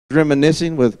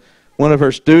reminiscing with one of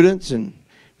her students, and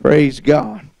praise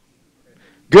God.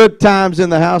 Good times in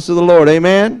the house of the Lord.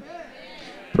 Amen?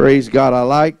 Praise God. I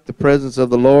like the presence of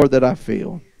the Lord that I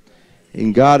feel.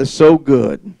 And God is so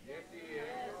good.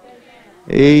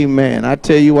 Amen. I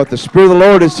tell you what, the Spirit of the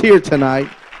Lord is here tonight.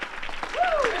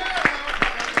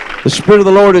 The Spirit of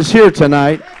the Lord is here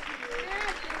tonight.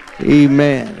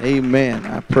 Amen. Amen.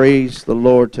 I praise the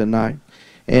Lord tonight.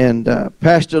 And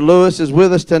Pastor Lewis is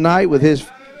with us tonight with his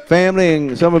family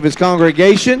and some of his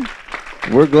congregation.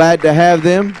 We're glad to have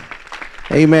them.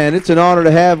 Amen. It's an honor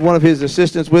to have one of his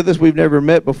assistants with us. We've never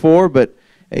met before, but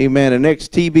amen. An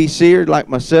ex-TBCer like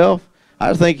myself,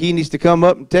 I think he needs to come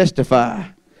up and testify.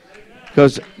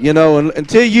 Because, you know,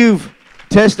 until you've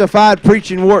testified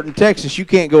preaching Wharton, Texas, you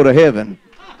can't go to heaven.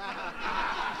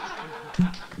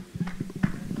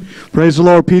 Praise the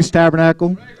Lord, Peace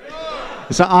Tabernacle.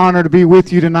 It's an honor to be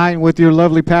with you tonight and with your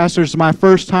lovely pastors. It's my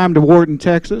first time to Wharton,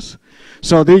 Texas.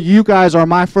 So you guys are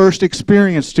my first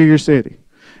experience to your city.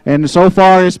 And so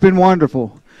far, it's been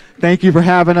wonderful. Thank you for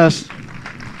having us.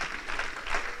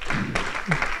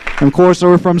 And of course,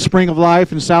 we're from Spring of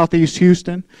Life in Southeast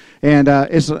Houston. And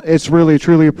it's really,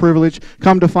 truly a privilege.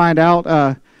 Come to find out,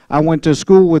 I went to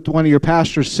school with one of your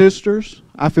pastor's sisters.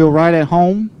 I feel right at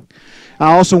home.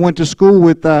 I also went to school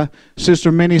with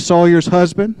Sister Minnie Sawyer's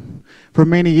husband for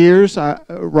many years.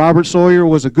 Robert Sawyer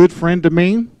was a good friend to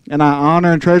me, and I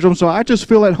honor and treasure him, so I just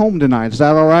feel at home tonight. Is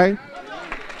that all right?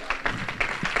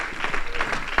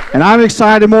 And I'm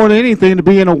excited more than anything to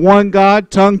be in a one God,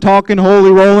 tongue-talking,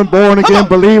 holy rolling, born-again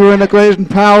believer in the grace and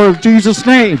power of Jesus'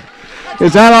 name.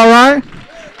 Is that all right?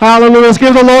 Hallelujah. Let's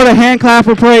give the Lord a hand clap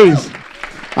for praise.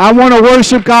 I want to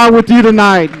worship God with you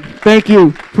tonight. Thank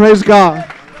you. Praise God.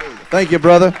 Thank you,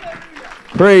 brother.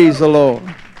 Praise the Lord.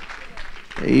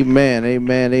 Amen,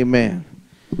 amen, amen.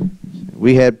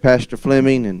 We had Pastor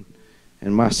Fleming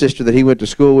and my sister that he went to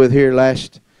school with here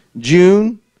last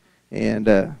June,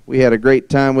 and we had a great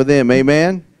time with them.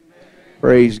 Amen?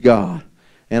 Praise God.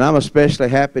 And I'm especially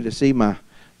happy to see my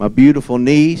beautiful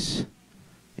niece,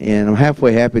 and I'm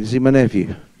halfway happy to see my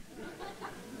nephew.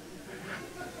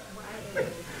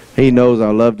 He knows I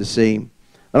love to see him.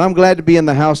 But I'm glad to be in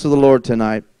the house of the Lord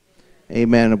tonight.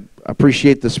 Amen. I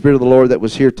appreciate the Spirit of the Lord that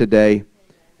was here today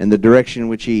and the direction in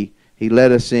which He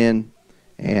led us in.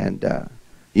 And,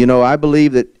 you know, I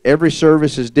believe that every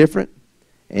service is different,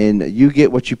 and you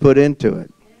get what you put into it.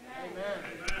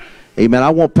 Amen. I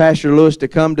want Pastor Lewis to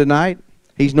come tonight.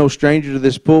 He's no stranger to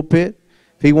this pulpit.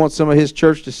 If he wants some of his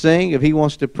church to sing, if he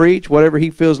wants to preach, whatever he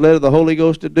feels led of the Holy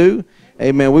Ghost to do,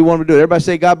 amen, we want him to do it. Everybody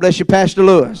say, God bless you, Pastor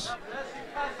Lewis. God bless you,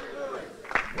 Pastor Lewis.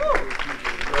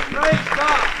 Praise God.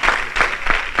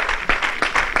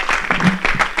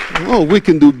 Oh, we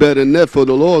can do better than that for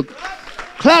the Lord.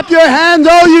 Clap your hands,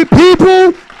 all you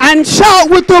people, and shout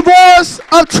with the voice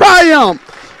of triumph.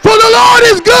 For the Lord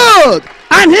is good,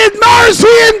 and His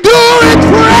mercy endureth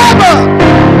forever.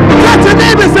 Touch your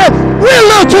neighbor and say, we're a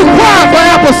little too quiet for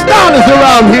apostolics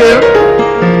around here.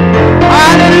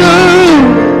 Hallelujah.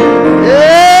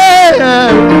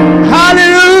 Yeah.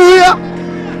 Hallelujah.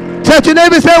 Touch your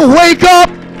neighbor and say, wake up.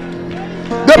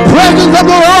 The presence of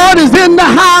the Lord is in the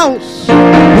house.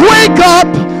 Wake up.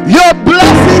 Your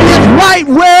blessing is right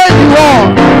where you are.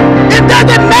 It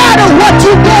doesn't matter what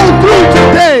you go through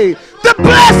today. The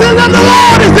blessing of the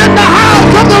Lord is in the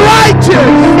house of the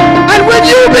righteous. And when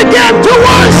you begin to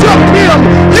worship Him,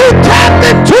 you tap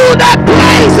into that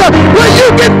place where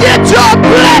you can get your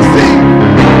blessing.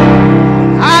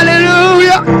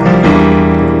 Hallelujah.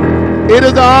 It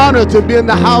is an honor to be in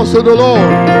the house of the Lord.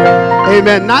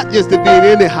 Amen. Not just to be in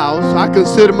any house. I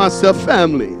consider myself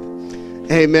family.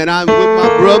 Amen. I'm with my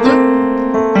brother.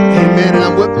 Amen. And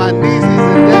I'm with my nieces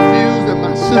and nephews and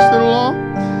my sister-in-law.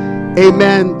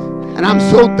 Amen. And I'm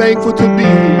so thankful to be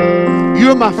here.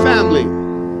 You're my family.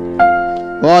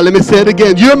 Oh, let me say it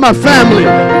again. You're my family.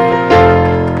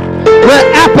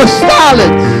 We're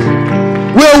apostolics.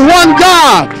 We're one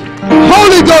God.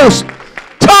 Holy Ghost.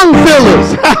 Tongue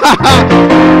fillers.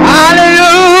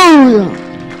 Hallelujah.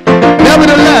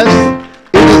 Nevertheless,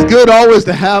 it is good always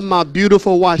to have my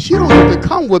beautiful wife. She don't have to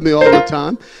come with me all the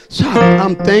time. So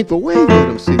I'm thankful. Wave at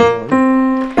him, see, Lord.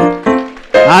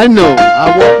 I know.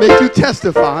 I won't make you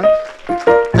testify.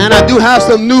 And I do have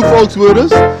some new folks with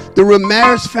us. The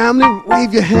Ramirez family.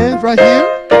 Wave your hands right here.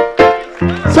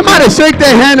 Somebody shake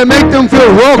their hand and make them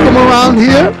feel welcome around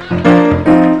here.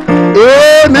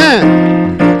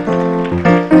 Amen.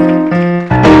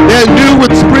 They're new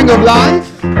with Spring of Life.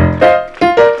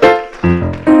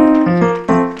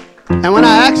 And when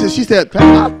I asked her, she said,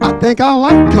 I think I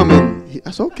like coming.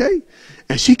 That's okay.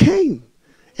 And she came.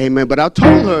 Amen. But I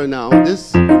told her now,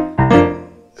 this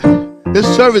This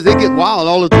service, they get wild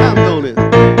all the time, don't it?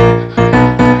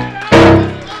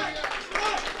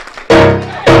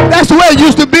 That's the way it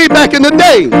used to be back in the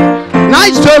day.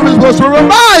 Night service was for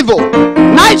revival.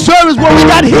 Night service when we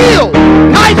got healed.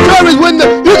 Night service when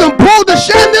you can pull the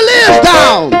chandeliers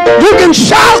down. You can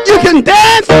shout, you can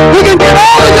dance, you can get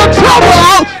all of your trouble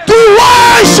out through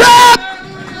worship.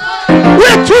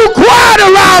 We're too quiet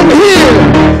around here.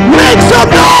 Make some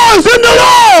noise in the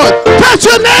Lord. Touch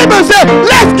your neighbor and say,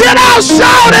 let's get our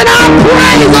shout and our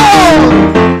praise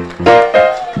on.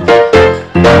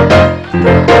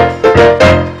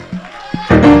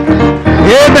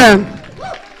 Amen.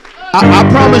 I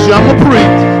promise you, I'm going to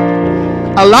preach.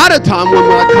 A lot of time when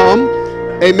I come,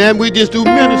 amen, we just do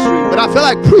ministry. But I feel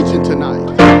like preaching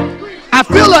tonight. I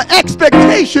feel an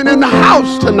expectation in the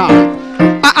house tonight.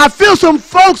 I feel some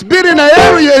folks been in an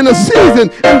area in a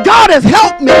season, and God has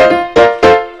helped me.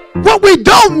 What we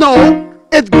don't know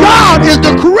is God is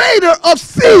the creator of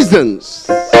seasons.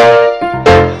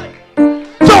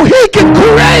 So he can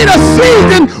create a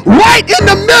season right in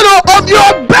the middle of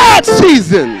your bad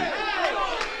season.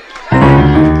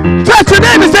 Touch your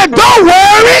neighbor and say, don't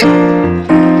worry.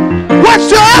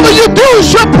 Whatsoever you do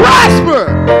shall prosper.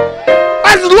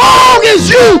 As long as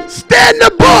you stand the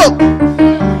book.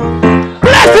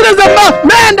 Blessed is the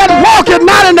man that walketh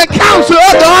not in the counsel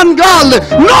of the ungodly,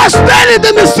 nor standeth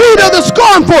in the seat of the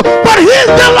scornful, but his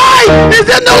delight is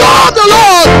in the law of the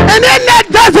Lord, and in that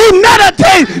does he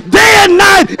meditate day and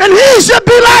night. And he should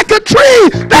be like a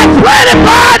tree that's planted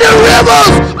by the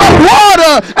rivers of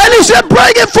water, and he should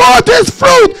bring it forth his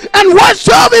fruit, and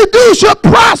whatsoever he do shall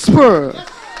prosper.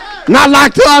 Not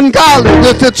like the ungodly,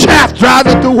 that the chaff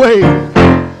driveth away.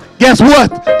 Guess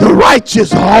what? The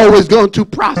righteous are always going to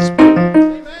prosper.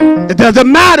 It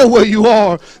doesn't matter where you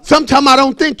are. Sometimes I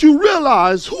don't think you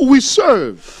realize who we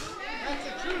serve.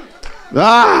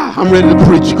 I'm ready to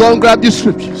preach. Go and grab your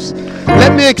scriptures.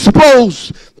 Let me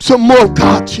expose some more of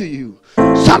God to you.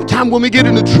 Sometimes when we get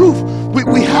in the truth,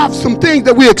 we have some things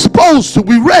that we're exposed to,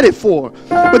 we're ready for.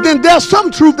 But then there's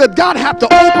some truth that God has to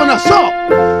open us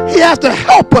up. He has to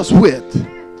help us with.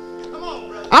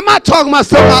 I'm not talking about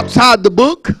something outside the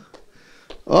book.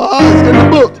 Oh, it's in the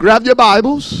book. Grab your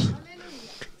Bibles.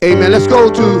 Amen. Let's go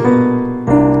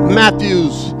to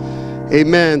Matthew's,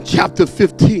 amen, chapter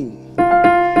 15.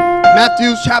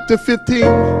 Matthew's chapter 15.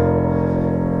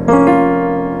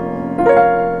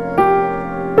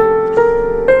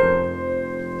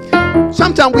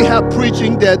 Sometimes we have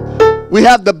preaching that we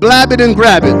have to blab it and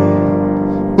grab it.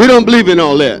 We don't believe in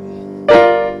all that.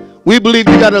 We believe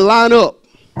you got to line up.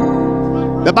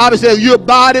 The Bible says, you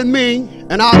abide in me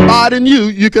and I abide in you.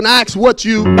 You can ask what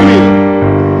you will.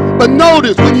 But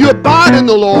notice, when you abide in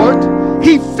the Lord,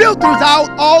 he filters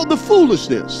out all the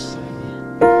foolishness.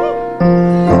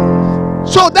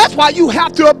 So that's why you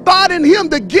have to abide in him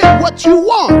to get what you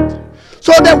want.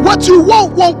 So that what you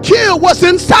want won't kill what's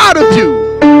inside of you.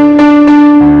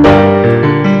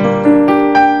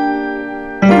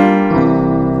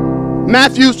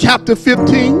 Matthew chapter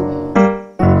 15.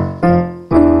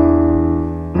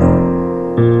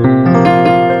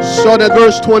 Start at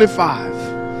verse 25.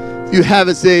 If you have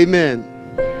it, say amen.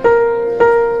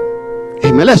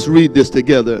 Amen. Let's read this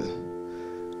together.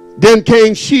 Then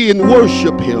came she and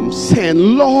worshiped him, saying,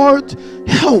 Lord,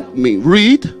 help me.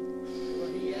 Read. But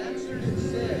he answered and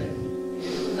said, it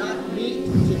is not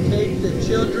meet to take the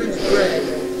children's bread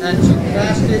and to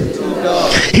cast it to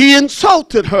dogs. He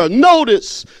insulted her.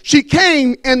 Notice, she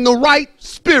came in the right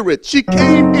spirit. She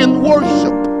came in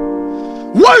worship.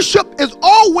 Worship is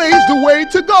always the way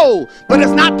to go, but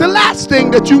it's not the last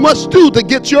thing that you must do to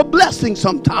get your blessing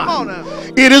sometime.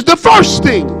 It is the first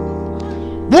thing.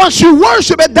 Once you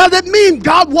worship, it doesn't mean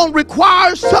God won't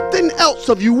require something else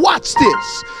of you. Watch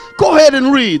this. Go ahead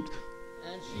and read.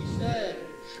 And she said,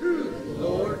 truth,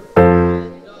 Lord.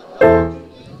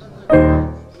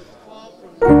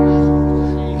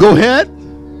 Go ahead.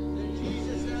 Then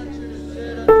Jesus answered and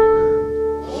said unto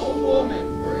her, O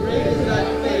woman, great is thy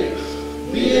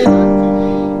faith. Be it unto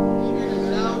thee, even as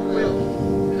thou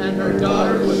wilt. And her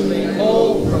daughter was made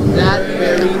whole from that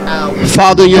very hour.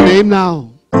 Father, in your name now.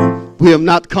 We have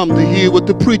not come to hear what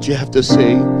the preacher have to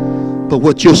say, but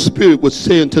what your spirit was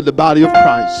saying to the body of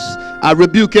Christ. I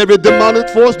rebuke every demonic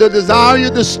force that desire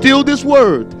you to steal this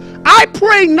word. I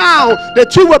pray now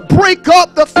that you will break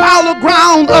up the fallow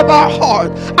ground of our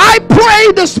heart. I pray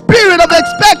the spirit of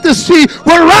expectancy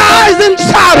will rise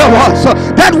inside of us,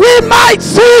 that we might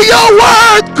see your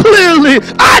word clearly.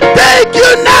 I thank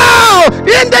you now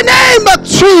in the name of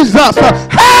Jesus.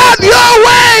 Have your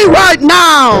way right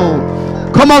now.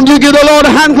 Come on, you give the Lord a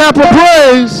hand clap of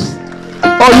praise.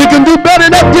 Or you can do better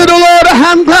than that, give the Lord a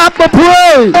hand clap of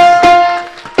praise.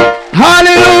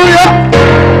 Hallelujah.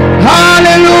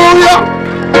 Hallelujah.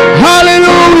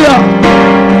 Hallelujah.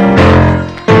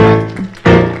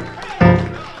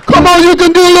 Come on, you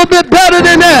can do a little bit better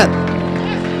than that.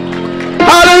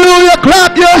 Hallelujah.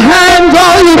 Clap your hands,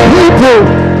 all you people,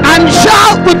 and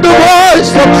shout with the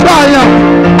voice of triumph.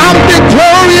 I'm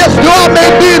victorious, though I may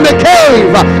be in the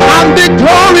cave. I'm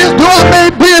victorious, though I may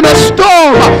be in a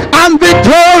storm. I'm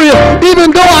victorious,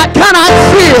 even though I cannot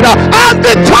see it. I'm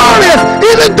victorious,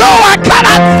 even though I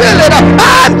cannot feel it.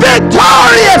 I'm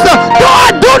victorious, though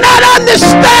I do not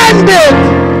understand it.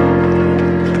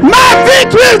 My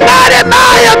victory is not in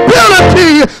my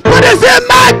ability, but it's in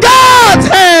my God's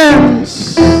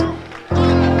hands.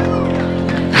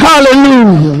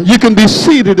 Hallelujah. You can be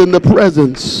seated in the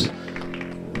presence.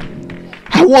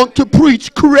 I want to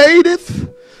preach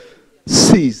creative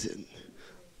season.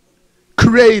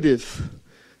 Creative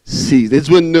season. It's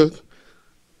when the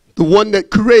one that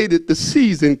created the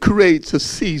season creates a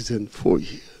season for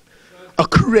you. A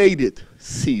created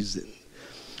season.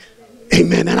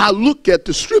 Amen. And I look at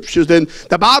the scriptures, and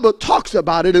the Bible talks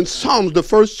about it in Psalms, the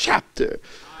 1st chapter.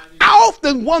 I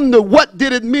often wonder, what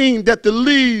did it mean that the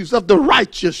leaves of the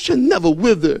righteous should never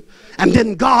wither? And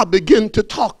then God began to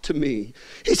talk to me.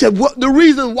 He said, the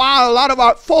reason why a lot of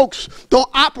our folks don't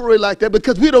operate like that,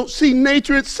 because we don't see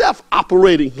nature itself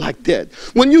operating like that.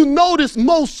 When you notice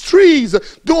most trees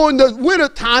during the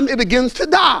wintertime, it begins to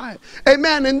die.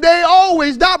 Amen. And they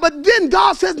always die. But then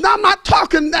God says, no, I'm not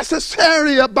talking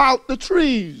necessarily about the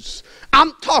trees.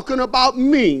 I'm talking about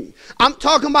me. I'm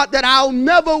talking about that I'll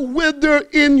never wither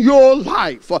in your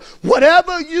life.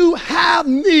 Whatever you have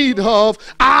need of,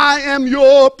 I am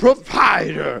your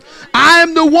provider. I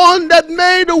am the one that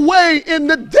made a way in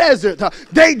the desert.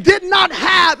 They did not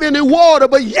have any water,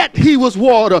 but yet he was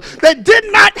water. They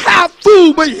did not have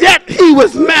food, but yet he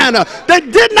was manna. They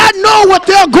did not know what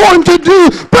they're going to do,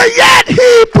 but yet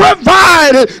he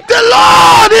provided. The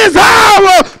Lord is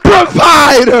our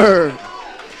provider.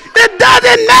 It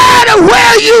doesn't matter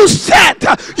where you sit.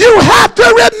 You have to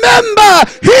remember,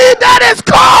 he that has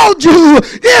called you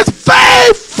is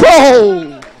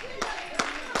faithful.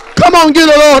 Come on, give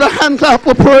the Lord a hand clap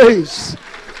of praise.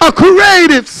 A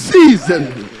creative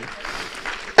season.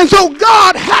 And so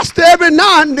God has to every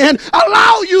now and then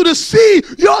allow you to see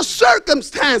your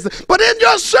circumstances. But in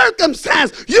your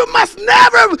circumstance, you must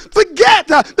never forget.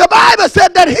 The Bible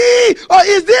said that he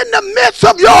is in the midst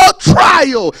of your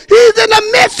trial. He's in the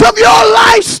midst of your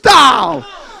lifestyle.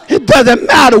 It doesn't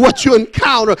matter what you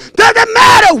encounter. Doesn't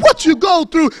matter what you go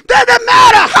through. Doesn't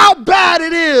matter how bad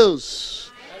it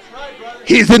is.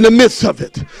 He's in the midst of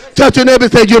it. Touch your neighbor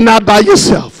and say, you're not by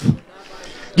yourself.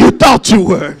 You thought you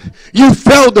were. You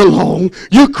felt alone.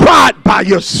 You cried by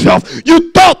yourself.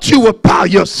 You thought you were by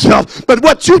yourself. But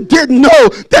what you didn't know,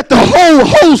 that the whole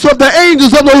host of the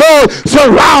angels of the Lord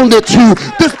surrounded you.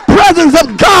 The presence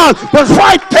of God was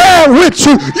right there with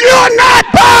you. You're not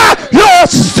by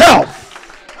yourself.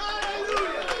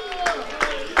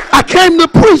 I came to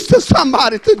preach to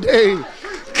somebody today.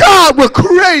 God will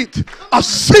create a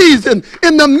season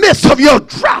in the midst of your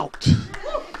drought.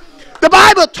 The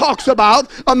Bible talks about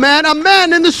a man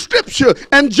in the scripture,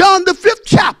 and John the 5th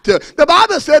chapter, the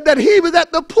Bible said that he was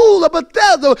at the pool of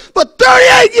Bethesda for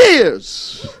 38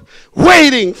 years,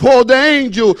 waiting for the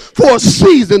angel for a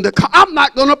season to come. I'm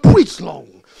not going to preach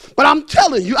long, but I'm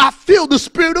telling you, I feel the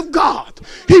Spirit of God.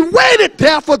 He waited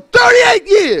there for 38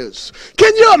 years.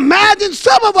 Can you imagine?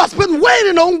 Some of us been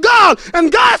waiting on God,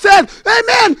 and God said,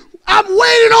 amen, I'm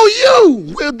waiting on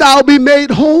you. Will thou be made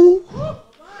whole?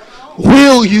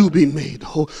 Will you be made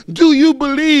whole? Do you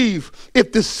believe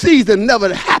if the season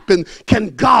never happened,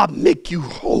 can God make you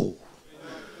whole?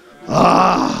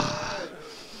 Now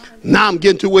I'm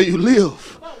getting to where you live.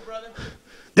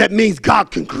 That means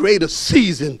God can create a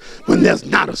season when there's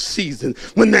not a season.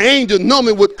 When the angel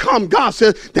normally would come, God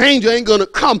said the angel ain't going to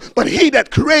come, but he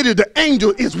that created the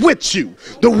angel is with you.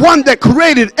 The one that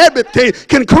created everything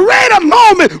can create a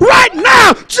moment right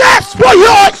now just for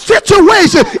your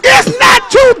situation. It's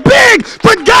not too big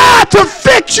for God to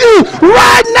fix you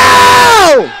right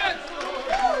now.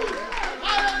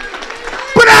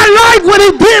 But I like what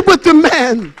he did with the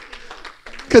man,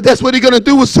 because that's what he's going to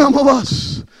do with some of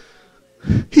us.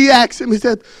 He asked him, he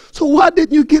said, so why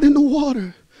didn't you get in the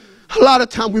water? A lot of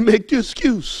times we make the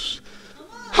excuse.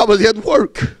 I was at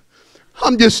work.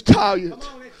 I'm just tired.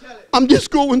 I'm just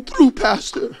going through,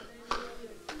 Pastor.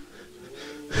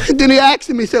 And then he asked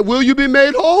him, he said, will you be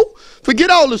made whole? Forget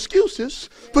all the excuses.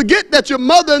 Forget that your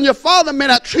mother and your father may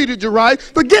not treated you right.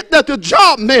 Forget that the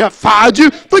job may have fired you.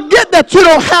 Forget that you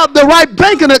don't have the right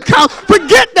banking account.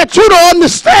 Forget that you don't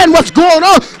understand what's going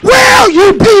on. Will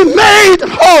you be made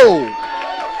whole?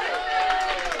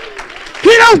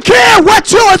 don't care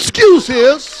what your excuse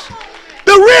is.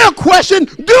 The real question,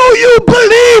 do you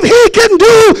believe he can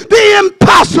do the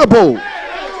impossible?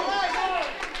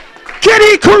 Can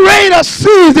he create a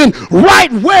season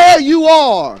right where you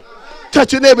are?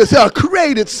 Touch your neighbor and say, a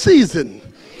created season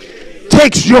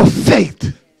takes your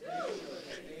faith.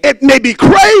 It may be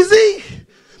crazy,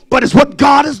 but it's what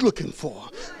God is looking for.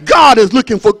 God is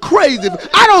looking for crazy.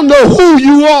 I don't know who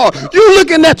you are. You're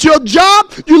looking at your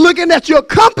job. You're looking at your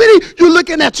company. You're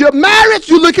looking at your marriage.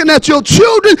 You're looking at your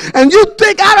children. And you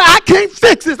think, I can't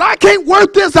fix this. I can't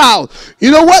work this out.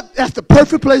 You know what? That's the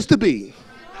perfect place to be.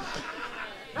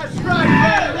 That's right,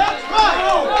 man. That's right.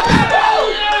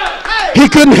 He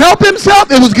couldn't help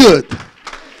himself. It was good.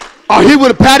 Or he would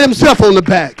have patted himself on the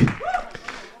back.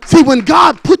 See, when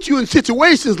God puts you in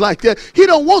situations like that, he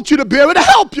don't want you to be able to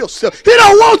help yourself. He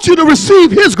don't want you to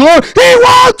receive his glory. He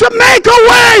wants to make a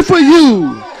way for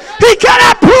you. He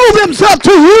cannot prove himself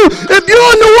to you if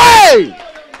you're in the way.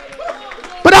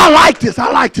 But I like this. I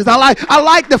like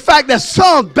the fact that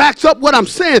Psalm backs up what I'm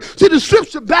saying. See, the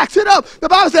scripture backs it up. The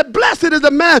Bible said, blessed is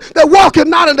the man that walketh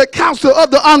not in the counsel of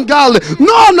the ungodly,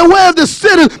 nor in the way of the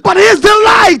sinners, but his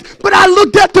delight. But I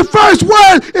looked at the first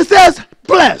word. It says,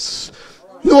 bless.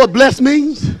 You know what blessed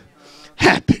means?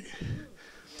 Happy.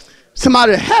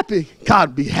 Somebody happy,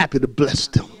 God be happy to bless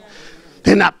them.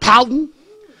 They're not pouting.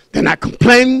 They're not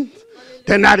complaining.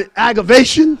 They're not in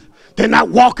aggravation. They're not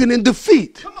walking in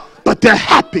defeat. But they're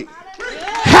happy.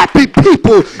 Happy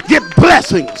people get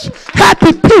blessings.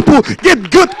 Happy people get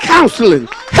good counseling.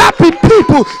 Happy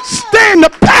people stay in the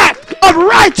path of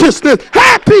righteousness.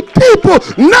 Happy people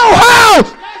know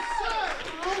how.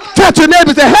 Touch your neighbor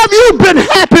and say, have you been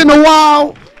happy in a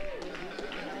while?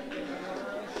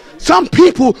 Some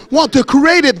people want the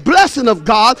created blessing of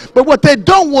God, but what they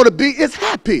don't want to be is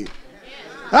happy.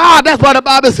 That's why the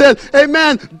Bible says,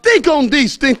 amen, think on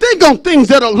these things. Think on things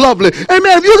that are lovely.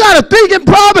 Amen, if you got a thinking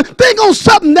problem, think on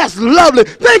something that's lovely.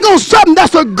 Think on something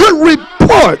that's a good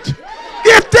report.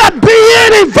 If there be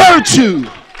any virtue,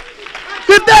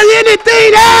 if there's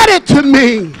anything added to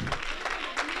me,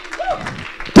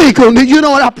 think on it. You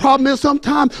know what our problem is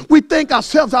sometimes? We think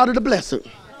ourselves out of the blessing.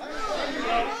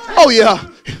 Oh, yeah.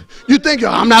 You think,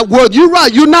 I'm not worthy. You're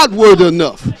right. You're not worthy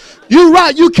enough. You're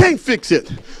right. You can't fix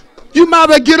it. You might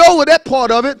well get over that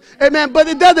part of it. Amen. But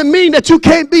it doesn't mean that you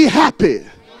can't be happy.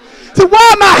 So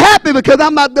why am I happy? Because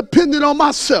I'm not dependent on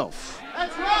myself.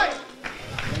 That's right.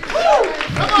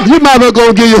 You might well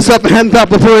go give yourself a hand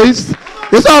clap of praise.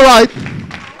 It's all right.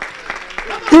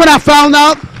 You know what I found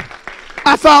out?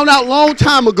 I found out a long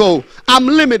time ago, I'm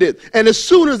limited. And as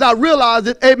soon as I realized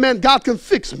it, amen, God can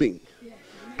fix me.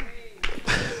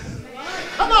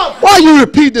 Why you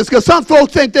repeat this? Because some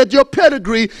folks think that your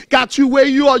pedigree got you where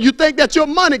you are. You think that your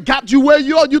money got you where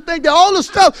you are. You think that all the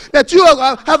stuff that you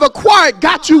have acquired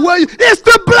got you where you are. It's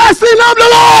the blessing of the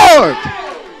Lord.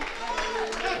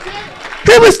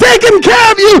 He was taking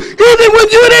care of you even when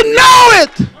you didn't know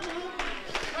it.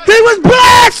 He was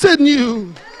blessing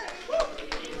you.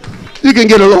 You can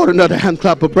get the Lord another hand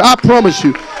clap of prayer. I promise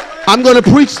you, I'm going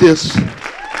to preach this.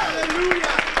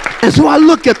 And so I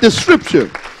look at this scripture.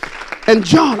 And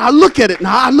John, I look at it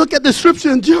now. I look at the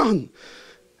scripture in John.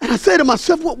 And I say to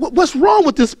myself, what's wrong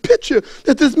with this picture?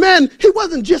 That this man, he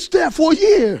wasn't just there for a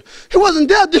year. He wasn't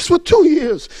there just for 2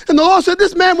 years. And the Lord said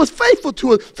this man was faithful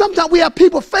to it. Sometimes we have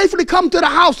people faithfully come to the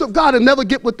house of God and never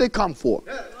get what they come for.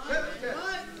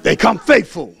 They come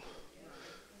faithful.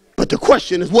 But the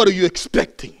question is, what are you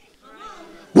expecting?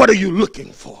 What are you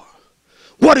looking for?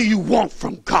 What do you want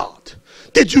from God?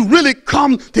 Did you really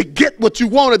come to get what you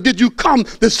want, or did you come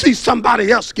to see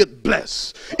somebody else get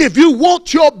blessed? If you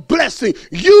want your blessing,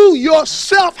 you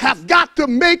yourself have got to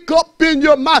make up in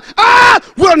your mind, I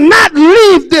will not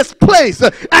leave this place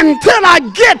until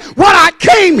I get what I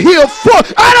came here for.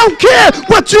 I don't care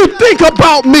what you think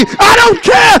about me. I don't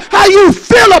care how you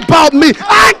feel about me.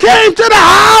 I came to the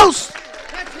house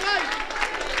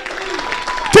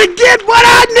to get what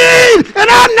I need, and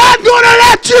I'm not going to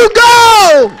let you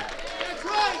go.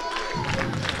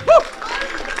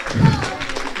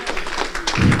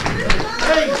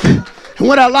 And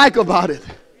what I like about it,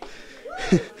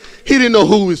 he didn't know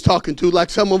who he was talking to, like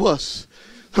some of us.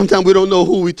 Sometimes we don't know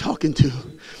who we're talking to.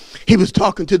 He was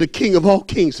talking to the King of all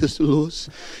kings, Sister Lewis.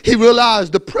 He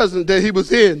realized the presence that he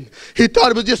was in. He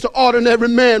thought it was just an ordinary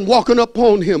man walking up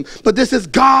on him. But this is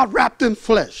God wrapped in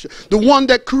flesh, the one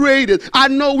that created. I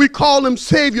know we call him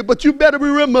Savior, but you better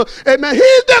remember, amen,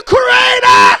 he's the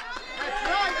creator.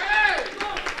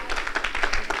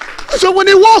 So when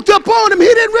he walked up on him, he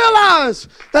didn't realize.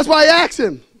 That's why he asked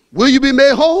him, will you be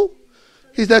made whole?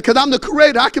 He said, because I'm the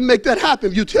creator. I can make that happen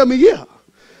if you tell me yeah.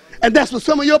 And that's what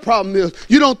some of your problem is.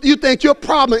 You think your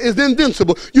problem is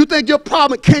invincible. You think your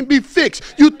problem can't be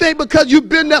fixed. You think because you've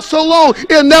been there so long,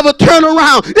 it'll never turn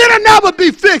around. It'll never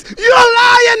be fixed. You're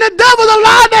lying. The devil's a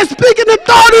lie that's speaking the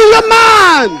thought in your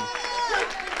mind.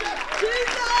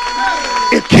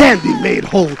 It can be made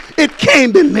whole. It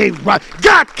can be made right.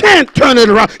 God can turn it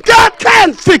around. God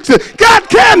can fix it. God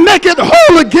can make it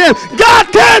whole again.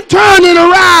 God can turn it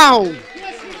around.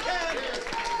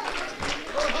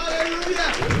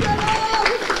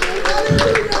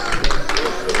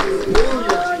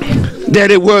 There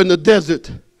they were in the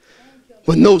desert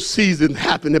when no season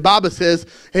happened. The Bible says,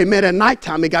 amen, at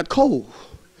nighttime it got cold.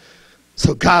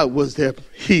 So God was their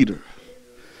heater.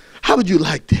 How would you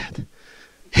like that?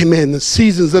 Amen. The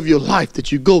seasons of your life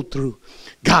that you go through,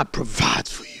 God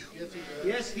provides for you.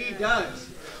 Yes, he does.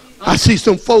 I see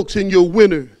some folks in your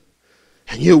winter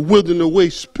and you're withering away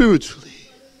spiritually.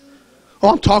 Oh,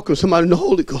 I'm talking to somebody in the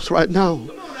Holy Ghost right now.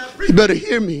 You better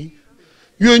hear me.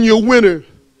 You're in your winter.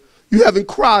 You haven't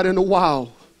cried in a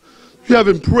while. You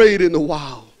haven't prayed in a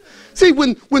while. See,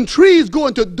 when trees go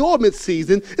into dormant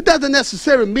season, it doesn't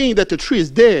necessarily mean that the tree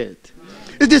is dead.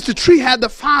 It's just the tree had to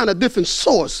find a different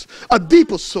source, a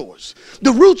deeper source.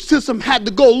 The root system had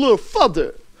to go a little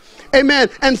further. Amen.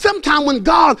 And sometimes when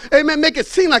God, amen, make it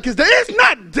seem like it's dead, it's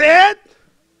not dead.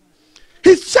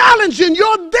 He's challenging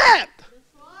your death.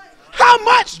 How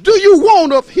much do you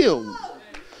want of him?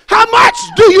 How much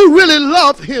do you really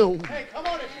love him?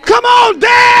 Come on,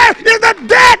 there is a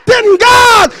depth in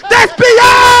God that's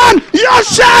beyond your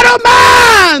shadow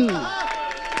mind.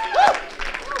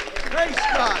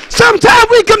 Sometimes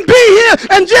we can be here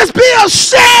and just be a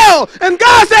shell. And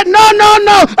God said, no,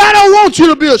 I don't want you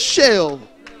to be a shell.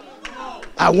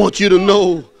 I want you to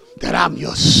know that I'm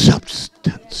your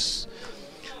substance.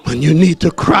 When you need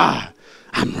to cry,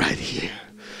 I'm right here.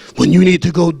 When you need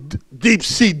to go deep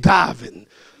sea diving,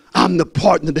 I'm the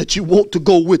partner that you want to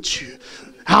go with you.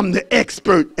 I'm the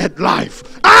expert at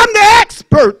life. I'm the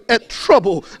expert at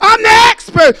trouble. I'm the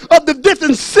expert of the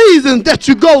different seasons that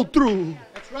you go through.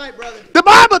 That's right, brother. The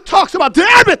Bible talks about to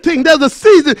everything. There's a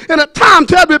season and a time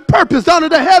to every purpose under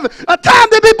the heaven. A time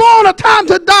to be born, a time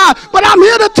to die. But I'm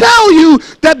here to tell you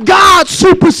that God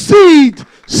supersedes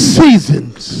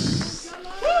seasons.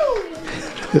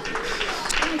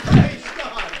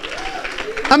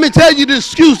 Let me tell you the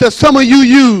excuse that some of you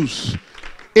use,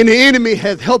 and the enemy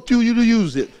has helped you to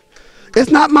use it. It's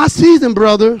not my season,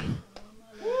 brother.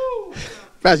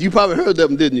 Pastor, you probably heard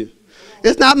them, didn't you?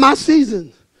 It's not my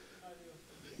season.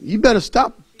 You better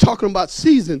stop talking about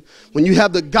season when you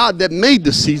have the God that made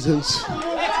the seasons.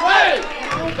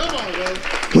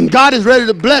 When God is ready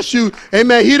to bless you,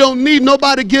 amen, he don't need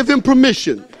nobody to give him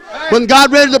permission. When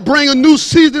God ready to bring a new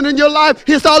season in your life,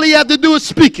 here's all he have to do is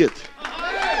speak it.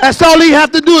 That's all he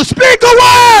have to do is speak a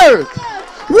word.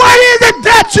 What is it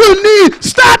that you need?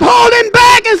 Stop holding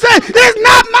back and say, it's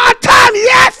not my time.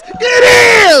 Yes, it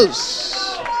is.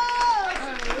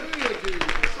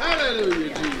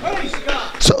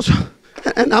 So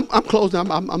and I'm closing. I'm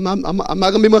not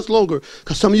going to be much longer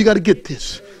because some of you got to get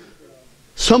this.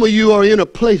 Some of you are in a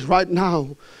place right now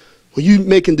where you're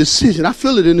making decisions. I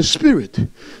feel it in the spirit.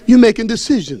 You're making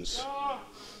decisions.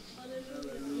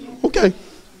 Okay.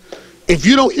 If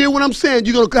you don't hear what I'm saying,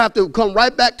 you're going to have to come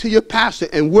right back to your pastor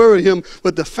and worry him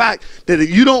with the fact that if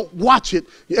you don't watch it,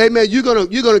 amen, you're going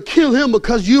to kill him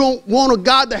because you don't want a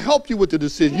God to help you with the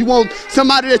decision. You want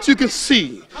somebody that you can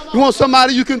see. You want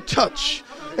somebody you can touch.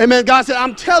 Amen. God said,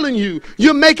 I'm telling you,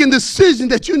 you're making decisions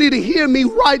that you need to hear me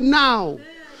right now.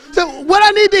 So what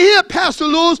I need to hear, Pastor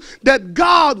Lewis, that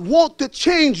God wants to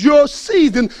change your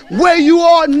season where you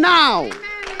are now.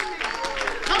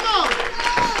 Come on.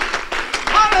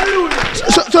 Hallelujah.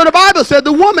 So the Bible said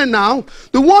the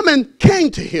woman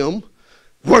came to him,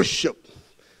 worship.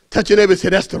 Touch your neighbor and say,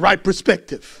 that's the right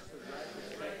perspective.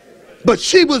 But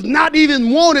she was not even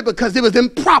wanted because it was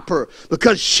improper,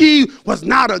 because she was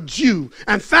not a Jew.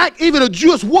 In fact, even a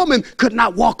Jewish woman could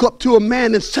not walk up to a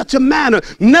man in such a manner.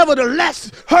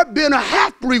 Nevertheless, her being a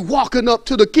half-breed walking up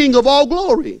to the King of all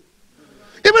glory.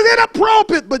 It was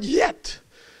inappropriate, but yet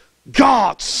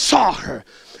God saw her.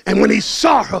 And when he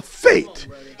saw her faith,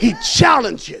 he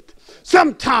challenged it.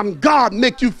 Sometimes God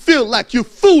makes you feel like you're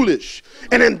foolish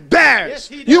and embarrassed.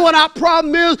 Yes, you know what our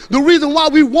problem is? The reason why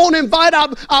we won't invite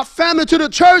our family to the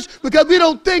church, because we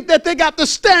don't think that they got the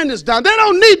standards down. They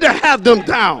don't need to have them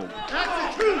down.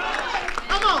 That's the truth.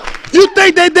 Come on. You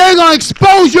think that they're going to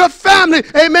expose your family,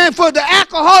 amen, for the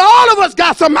alcohol? All of us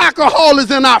got some alcoholics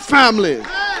in our family.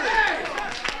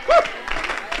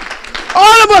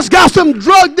 All of us got some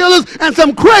drug dealers and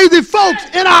some crazy folks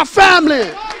in our family.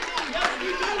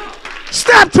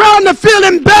 Stop trying to feel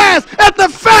embarrassed at the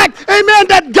fact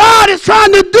is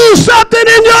trying to do something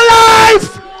in your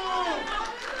life.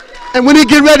 And when he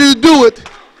get ready to do it,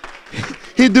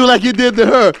 he do like he did to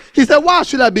her. He said, why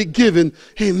should I be giving,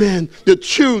 amen, the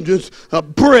children's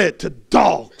bread to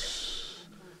dogs?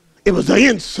 It was an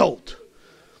insult,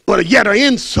 but yet an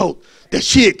insult that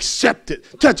she accepted.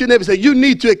 Touch your neighbor and say, you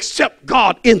need to accept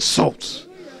God insults.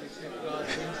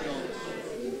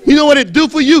 You know what it do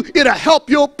for you? It'll help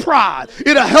your pride.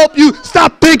 It'll help you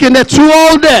stop thinking that you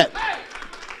all that.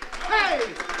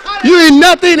 You ain't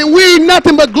nothing, and we ain't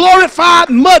nothing but glorified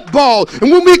mud balls.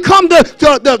 And when we come to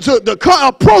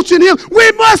approaching him,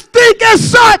 we must think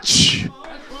as such.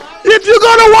 If you're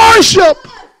going to worship,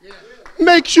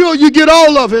 make sure you get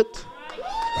all of it.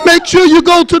 Make sure you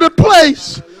go to the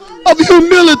place of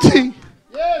humility.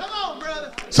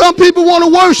 Some people want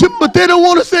to worship, but they don't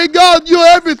want to say, God, you're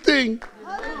everything.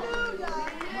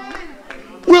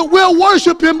 We'll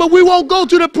worship him, but we won't go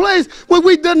to the place where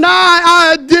we deny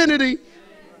our identity.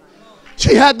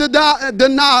 She had to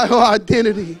deny her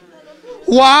identity.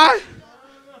 Why?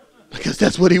 Because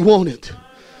that's what he wanted.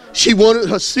 She wanted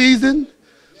her season,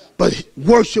 but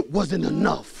worship wasn't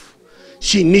enough.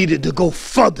 She needed to go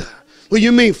further. What do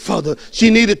you mean further? She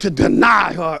needed to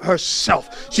deny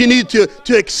herself. She needed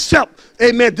to accept,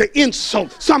 amen, the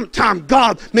insult. Sometimes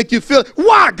God make you feel,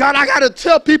 why, God, I got to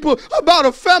tell people about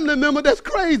a family member that's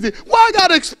crazy. Why I got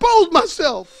to expose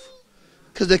myself?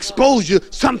 Because exposure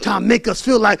sometimes make us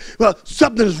feel like, well,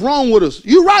 something is wrong with us.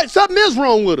 You're right, something is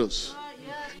wrong with us.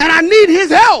 And I need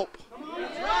his help.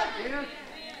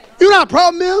 You know what the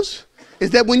problem is?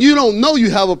 Is that when you don't know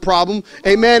you have a problem,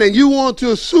 amen, and you want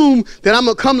to assume that I'm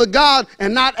going to come to God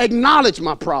and not acknowledge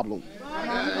my problem.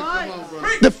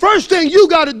 The first thing you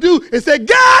got to do is say,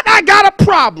 God, I got a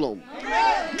problem.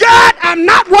 God, I'm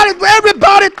not what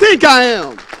everybody think I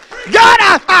am. God,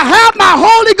 I have my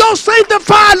Holy Ghost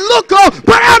sanctified look on,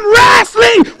 but I'm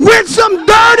wrestling with some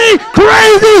dirty,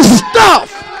 crazy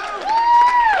stuff.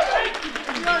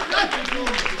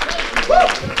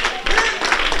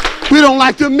 We don't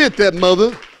like to admit that,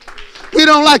 mother. We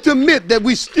don't like to admit that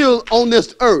we still on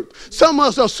this earth. Some of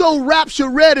us are so rapture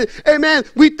ready, amen,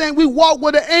 we think we walk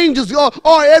where the angels are,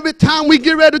 or every time we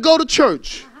get ready to go to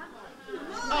church.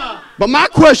 But my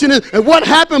question is, and what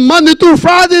happened Monday through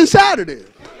Friday and Saturday?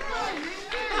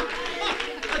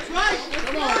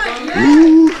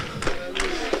 Ooh.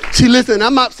 See, listen,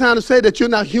 I'm not trying to say that you're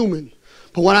not human.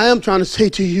 But what I am trying to say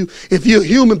to you, if you're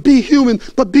human,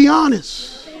 but be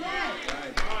honest.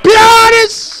 Be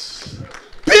honest.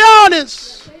 Be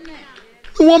honest.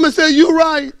 The woman said, you're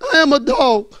right, I am a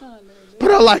dog.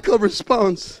 But I like her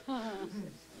response.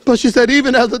 But she said,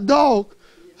 even as a dog,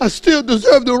 I still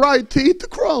deserve the right to eat the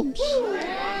crumbs.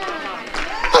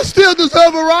 I still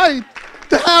deserve a right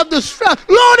to have the straps.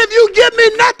 Lord, if you give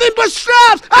me nothing but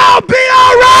straps, I'll be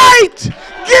all right.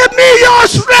 Give me your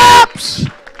straps.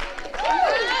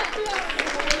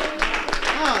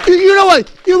 You know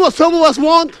what? You know what some of us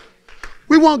want?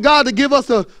 We want God to give us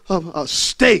a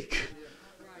steak,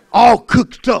 all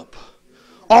cooked up,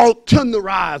 all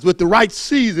tenderized with the right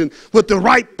season, with the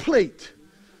right plate.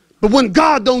 But when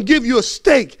God don't give you a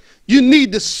steak, you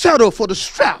need to settle for the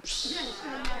straps.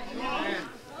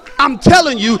 I'm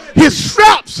telling you, his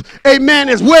straps, amen,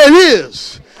 is where it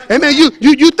is. Amen.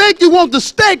 You think you want the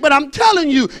steak, but I'm telling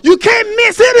you, you can't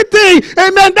miss anything,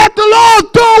 amen, that the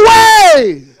Lord threw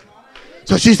away.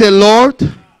 So she said,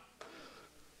 Lord,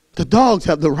 the dogs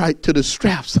have the right to the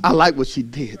straps. I like what she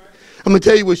did. I'm going to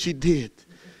tell you what she did.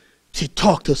 She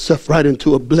talked herself right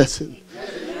into a blessing.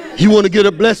 You want to get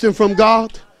a blessing from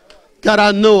God? God,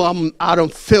 I know I done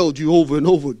failed you over and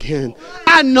over again.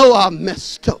 I know I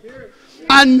messed up.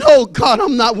 I know, God,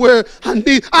 I'm not where I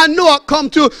need. I know I come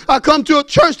to a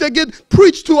church that get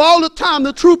preached to all the time,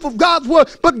 the truth of God's word.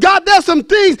 But God, there's some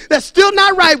things that's still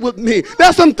not right with me.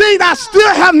 There's some things I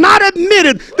still have not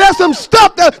admitted. There's some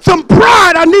stuff, some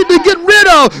pride I need to get rid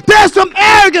of. There's some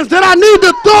arrogance that I need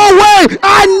to throw away.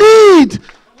 I need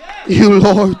you,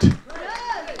 Lord.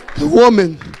 The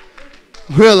woman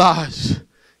realized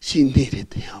she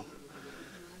needed him.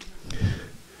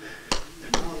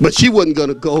 But she wasn't going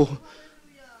to go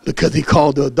because he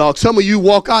called her a dog. Some of you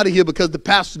walk out of here because the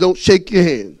pastor don't shake your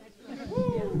hand.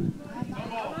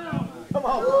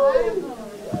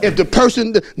 If the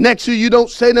person next to you don't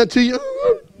say nothing to you,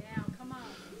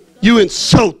 you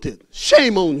insulted.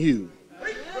 Shame on you.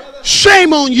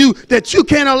 Shame on you that you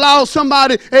can't allow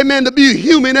somebody, amen, to be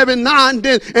human every now and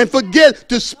then and forget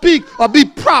to speak or be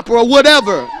proper or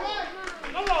whatever.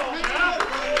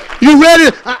 You ready?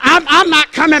 I'm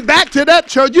not coming back to that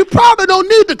church. You probably don't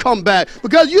need to come back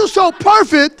because you're so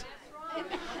perfect.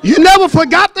 You never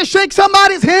forgot to shake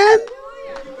somebody's hand.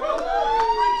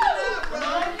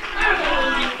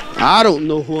 I don't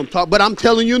know who I'm talking, but I'm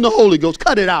telling you in the Holy Ghost,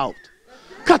 cut it out.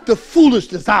 Cut the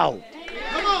foolishness out.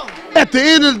 At the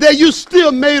end of the day, you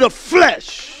still made of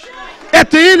flesh.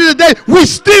 At the end of the day, we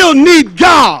still need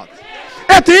God.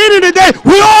 At the end of the day,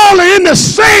 we all are in the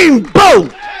same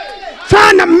boat,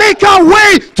 trying to make our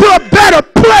way to a better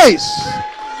place.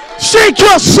 Shake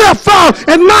yourself out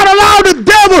and not allow the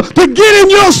devil to get in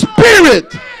your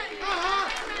spirit.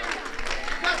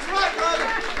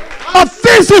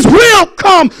 Offenses will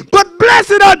come, but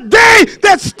blessed are they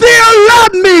that still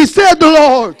love me, said the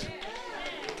Lord.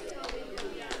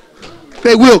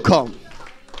 They will come.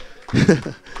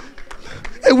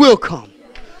 They will come.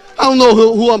 I don't know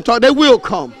who I'm talking. They will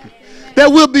come. There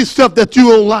will be stuff that you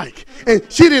don't like. And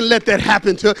she didn't let that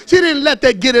happen to her. She didn't let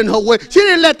that get in her way. She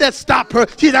didn't let that stop her.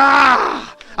 She said,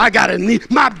 I gotta need,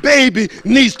 my baby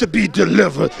needs to be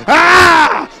delivered.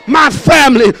 My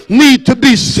family needs to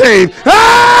be saved.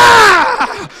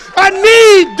 I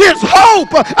need this hope.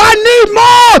 I need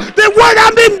more than what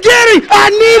I've been getting. I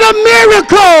need a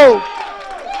miracle.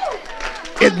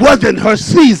 It wasn't her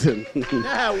season.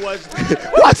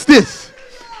 Watch this.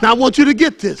 Now I want you to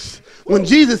get this. When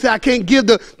Jesus said, I can't give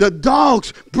the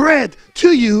dogs bread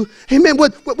to you, amen,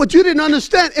 what you didn't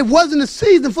understand, it wasn't the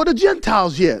season for the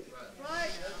Gentiles yet.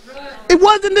 It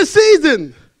wasn't the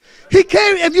season. He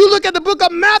came, if you look at the book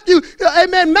of Matthew,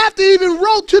 amen, Matthew even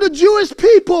wrote to the Jewish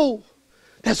people.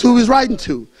 That's who he was writing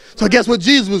to. So guess what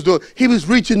Jesus was doing? He was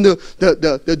reaching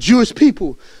the Jewish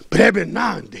people. But every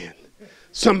now and then,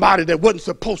 somebody that wasn't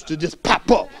supposed to just pop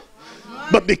up.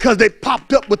 But because they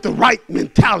popped up with the right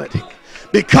mentality,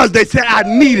 because they said I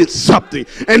needed something,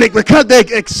 and because they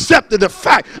accepted the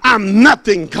fact I'm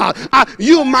nothing, God.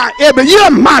 You're my everything.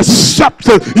 You're my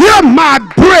substance. You're my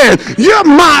bread. You're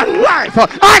my life.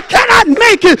 I cannot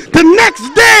make it the next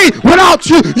day without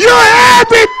you. You're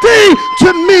everything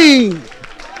to me.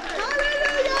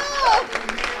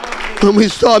 When we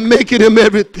start making him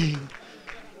everything,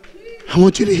 I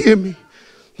want you to hear me.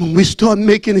 When we start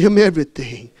making him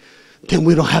everything, then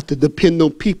we don't have to depend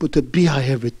on people to be our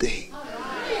everything.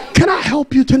 Can I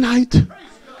help you tonight?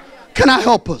 Can I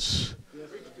help us?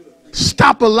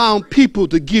 Stop allowing people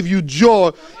to give you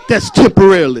joy that's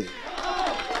temporarily.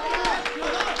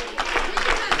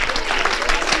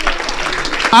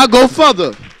 I'll go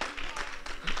further.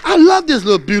 I love this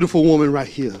little beautiful woman right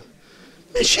here.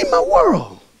 Man, she's my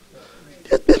world.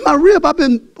 It's my rib.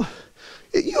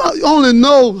 You only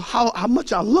know how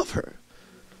much I love her.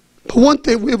 But one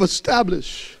thing we've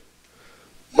established,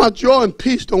 my joy and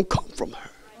peace don't come from her.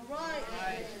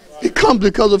 It comes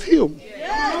because of him.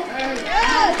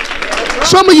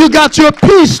 Some of you got your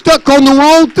peace stuck on the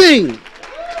wrong thing.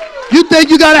 You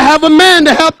think you got to have a man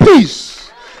to have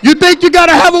peace. You think you got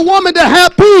to have a woman to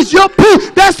have peace. Your peace,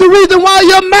 that's the reason why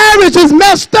your marriage is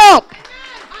messed up.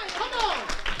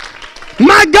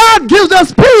 My God gives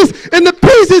us peace, and the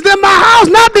peace is in my house,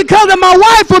 not because of my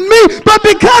wife or me, but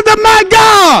because of my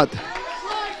God.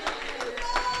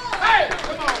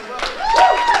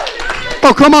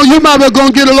 Oh, come on, you might be going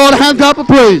to get a Lord a hand clap of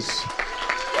praise.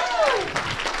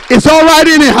 It's all right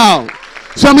anyhow.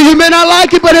 Some of you may not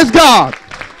like it, but it's God.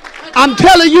 I'm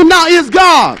telling you now, it's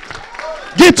God.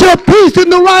 Get your peace in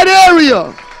the right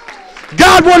area.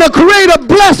 God want to create a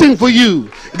blessing for you.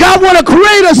 God want to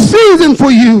create a season for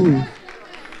you.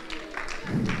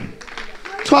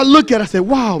 So I look at it, I say,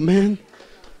 wow, man.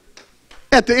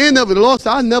 At the end of it, the Lord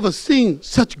said, I've never seen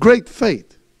such great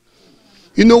faith.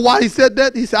 You know why he said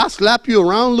that? He said, I slap you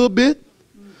around a little bit.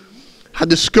 I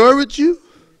discourage you.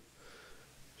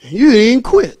 And you ain't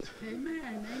quit.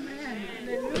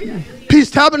 Amen.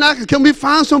 Peace Tabernacle, can we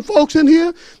find some folks in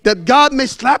here that God may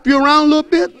slap you around a little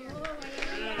bit?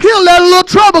 He'll let a little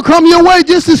trouble come your way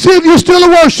just to see if you still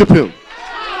worship him.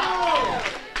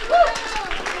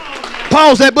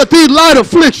 Paul said, but these light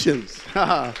afflictions,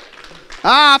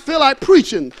 I feel like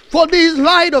preaching, for these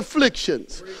light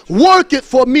afflictions, work it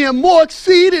for me and more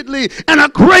exceedingly and a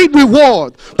great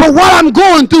reward. But what I'm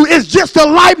going through is just a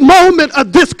light moment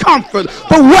of discomfort.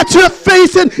 But what you're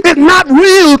facing is not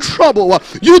real trouble.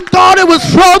 You thought it was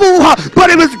trouble, but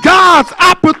it was God's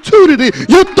opportunity.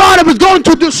 You thought it was going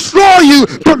to destroy you,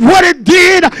 but what it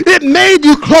did, it made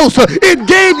you closer. It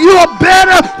gave you a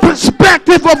better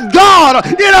perspective of God.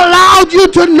 It allowed you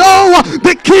to know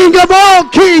the King of all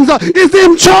kings is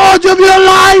in charge of your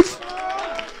life.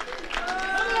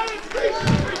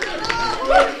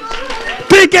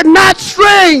 Think it not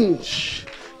strange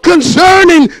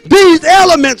concerning these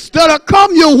elements that are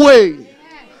come your way.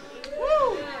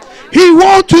 He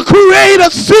wants to create a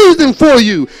season for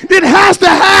you. It has to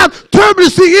have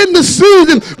turbulency in the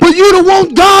season, but you don't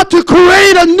want God to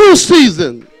create a new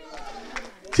season.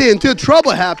 See, until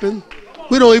trouble happens,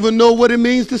 We don't even know what it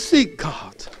means to seek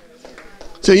God.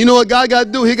 So you know what God got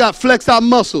to do? He got to flex our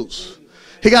muscles.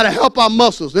 He got to help our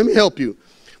muscles. Let me help you.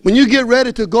 When you get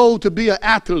ready to go to be an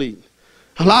athlete,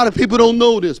 a lot of people don't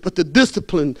know this, but the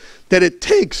discipline that it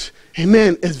takes,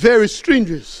 amen, is very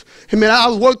strenuous. Amen, I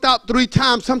worked out 3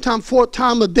 times, sometimes 4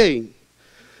 times a day.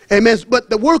 Amen, but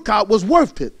the workout was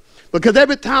worth it because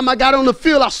every time I got on the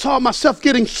field, I saw myself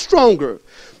getting stronger.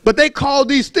 But they called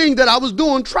these things that I was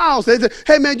doing trials. They said,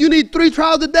 hey, man, you need 3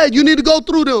 trials a day. You need to go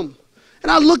through them.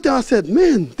 And I looked and I said,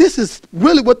 man, this is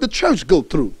really what the church go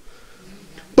through.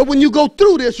 But when you go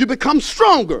through this, you become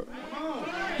stronger.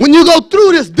 When you go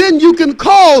through this, then you can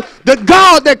call the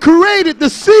God that created the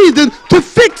season to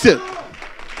fix it.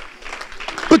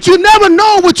 But you never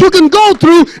know what you can go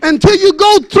through until you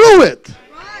go through it.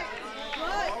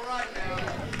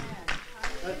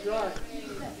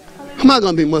 I'm not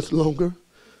going to be much longer,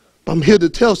 but I'm here to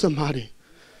tell somebody,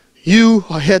 you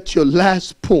are at your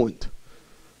last point.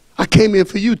 I came in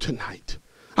for you tonight.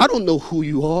 I don't know who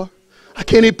you are. I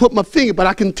can't even put my finger, but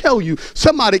I can tell you,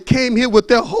 somebody came here with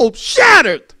their hopes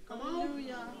shattered.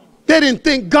 They didn't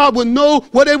think God would know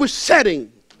what they were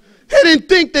setting. They didn't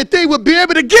think that they would be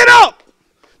able to get up.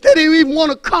 They didn't even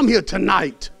want to come here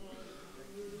tonight.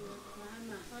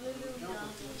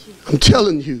 I'm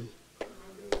telling you,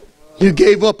 you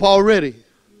gave up already.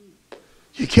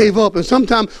 You gave up. And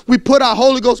sometimes we put our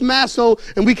Holy Ghost mask on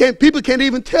and people can't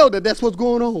even tell that that's what's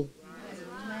going on.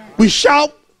 We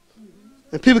shout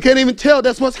and people can't even tell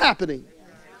that's what's happening.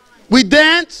 We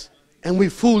dance and we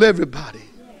fool everybody.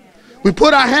 We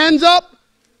put our hands up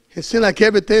and seem like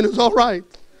everything is all right.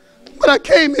 But I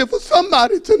came here for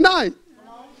somebody tonight.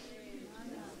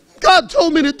 God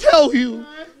told me to tell you,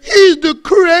 he's the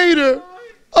creator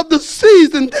of the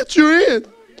season that you're in.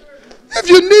 If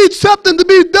you need something to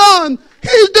be done,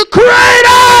 he's the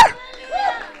creator.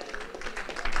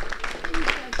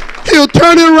 He'll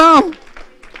turn it around.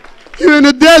 You're in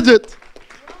the desert,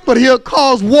 but he'll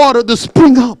cause water to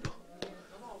spring up.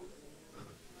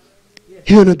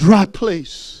 You're in a dry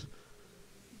place,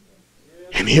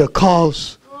 and he'll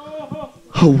cause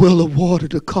a well of water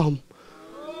to come.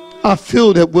 I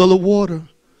feel that well of water.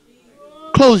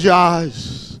 Close your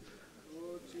eyes.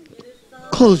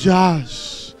 Close your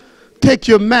eyes. Take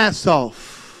your mask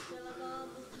off.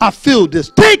 I feel this.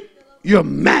 Take your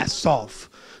mask off.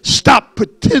 Stop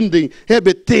pretending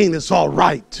everything is all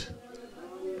right.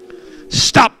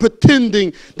 Stop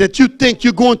pretending that you think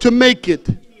you're going to make it.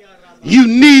 You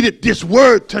needed this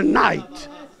word tonight,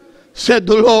 said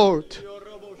the Lord.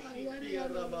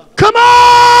 Come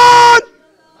on!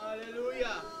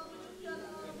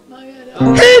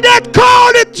 He that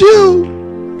called it you,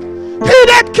 he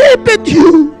that keepeth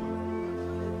you,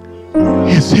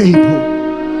 is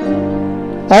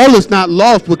able. All is not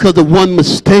lost because of one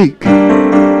mistake.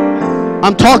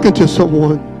 I'm talking to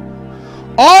someone.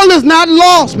 All is not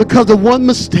lost because of one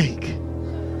mistake.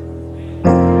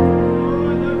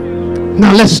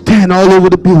 Now let's stand all over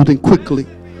the building quickly.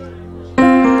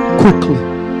 Quickly.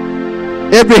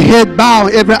 Every head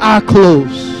bowed, every eye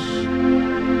closed.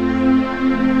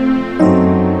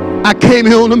 I came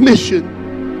here on a mission.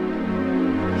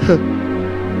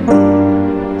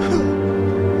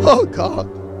 Oh God.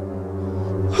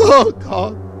 Oh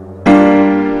God.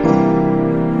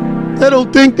 They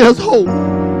don't think there's hope.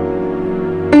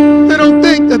 They don't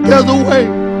think that there's a way.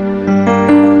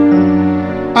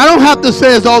 I don't have to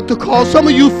say it's altar call. Some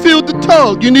of you feel the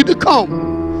tug. You need to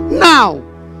come. Now,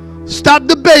 stop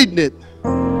debating it.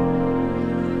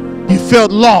 You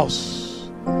felt lost.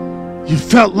 You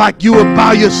felt like you were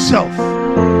by yourself.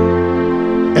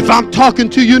 If I'm talking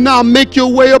to you now, make your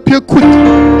way up here quickly.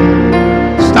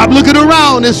 Stop looking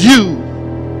around. It's you.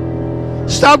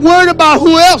 Stop worrying about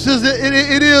who else it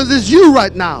is. It's you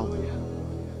right now.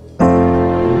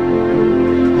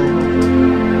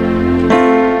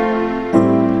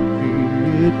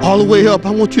 All the way up,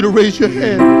 I want you to raise your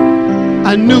hand.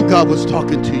 I knew God was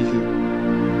talking to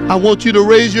you. I want you to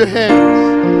raise your hands.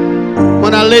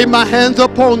 When I lay my hands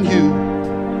upon you,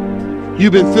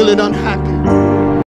 you've been feeling unhappy.